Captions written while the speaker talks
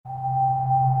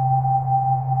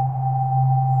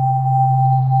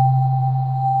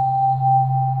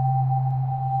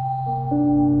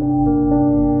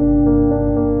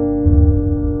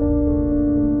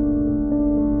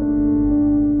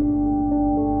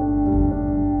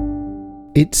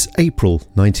It's April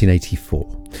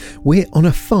 1984. We're on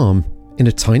a farm in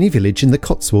a tiny village in the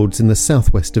Cotswolds in the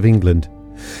southwest of England.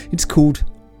 It's called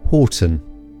Horton.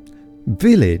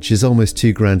 Village is almost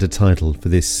too grand a title for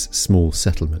this small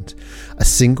settlement. A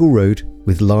single road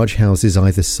with large houses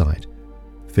either side.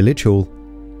 Village hall,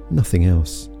 nothing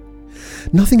else.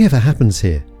 Nothing ever happens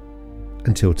here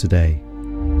until today.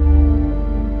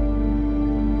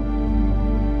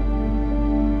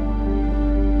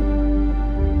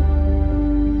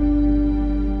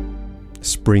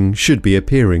 Spring should be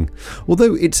appearing.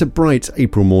 Although it's a bright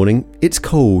April morning, it's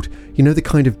cold. You know, the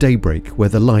kind of daybreak where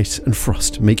the light and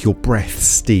frost make your breath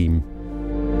steam.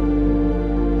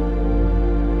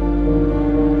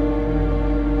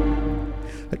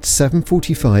 At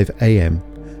 7:45 a.m,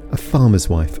 a farmer's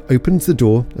wife opens the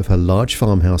door of her large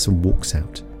farmhouse and walks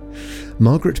out.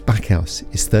 Margaret Backhouse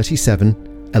is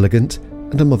 37, elegant,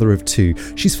 and a mother of two.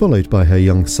 She's followed by her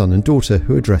young son and daughter,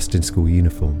 who are dressed in school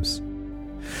uniforms.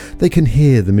 They can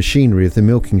hear the machinery of the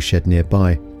milking shed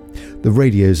nearby. The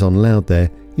radio's on loud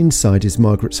there. Inside is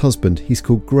Margaret's husband. He's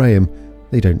called Graham.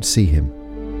 They don't see him.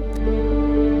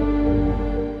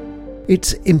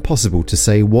 It's impossible to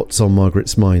say what's on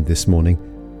Margaret's mind this morning,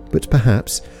 but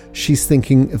perhaps she's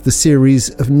thinking of the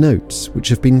series of notes which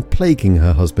have been plaguing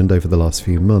her husband over the last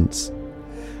few months.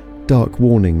 Dark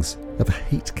warnings of a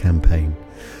hate campaign.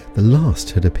 The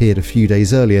last had appeared a few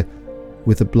days earlier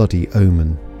with a bloody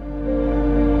omen.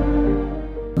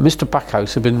 Mr.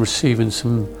 Backhouse had been receiving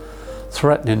some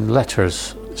threatening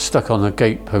letters stuck on the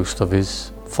gatepost of his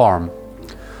farm.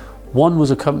 One was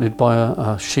accompanied by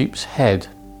a sheep's head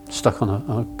stuck on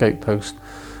a gatepost.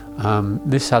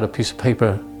 This had a piece of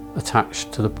paper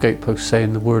attached to the gatepost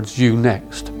saying the words, "You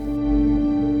next."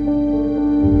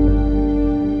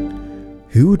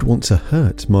 Who would want to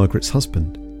hurt Margaret's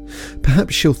husband?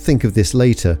 Perhaps she'll think of this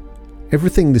later.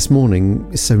 Everything this morning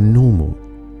is so normal.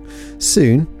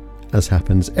 Soon, as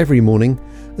happens every morning,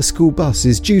 a school bus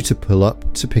is due to pull up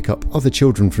to pick up other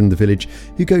children from the village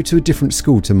who go to a different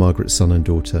school to Margaret's son and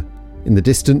daughter. In the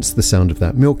distance, the sound of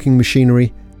that milking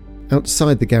machinery.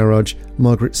 Outside the garage,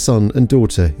 Margaret's son and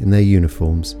daughter in their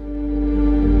uniforms.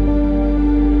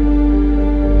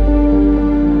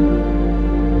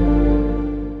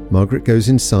 Margaret goes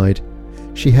inside.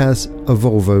 She has a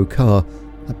Volvo car,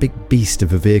 a big beast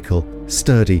of a vehicle,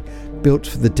 sturdy, built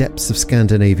for the depths of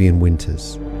Scandinavian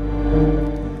winters.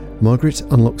 Margaret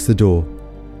unlocks the door.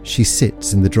 She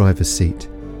sits in the driver's seat.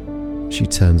 She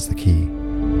turns the key.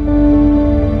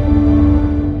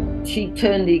 She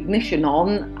turned the ignition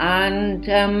on and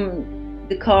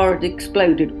the car had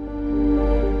exploded.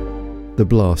 The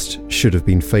blast should have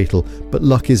been fatal, but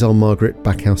luck is on Margaret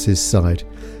Backhouse's side.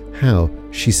 How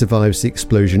she survives the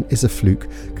explosion is a fluke,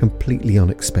 completely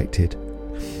unexpected.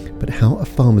 But how a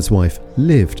farmer's wife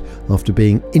lived after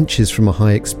being inches from a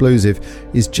high explosive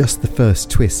is just the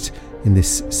first twist in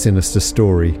this sinister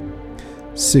story.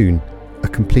 Soon, a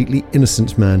completely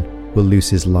innocent man will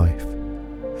lose his life.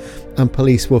 And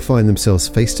police will find themselves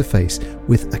face to face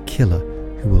with a killer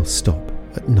who will stop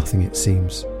at nothing, it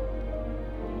seems.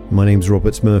 My name's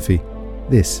Robert Murphy.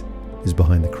 This is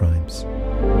Behind the Crimes.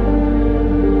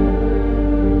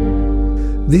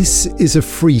 This is a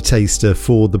free taster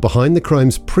for the Behind the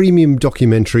Crimes premium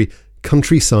documentary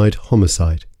Countryside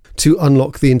Homicide. To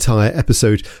unlock the entire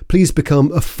episode, please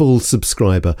become a full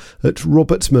subscriber at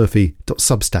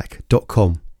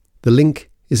robertmurphy.substack.com. The link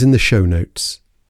is in the show notes.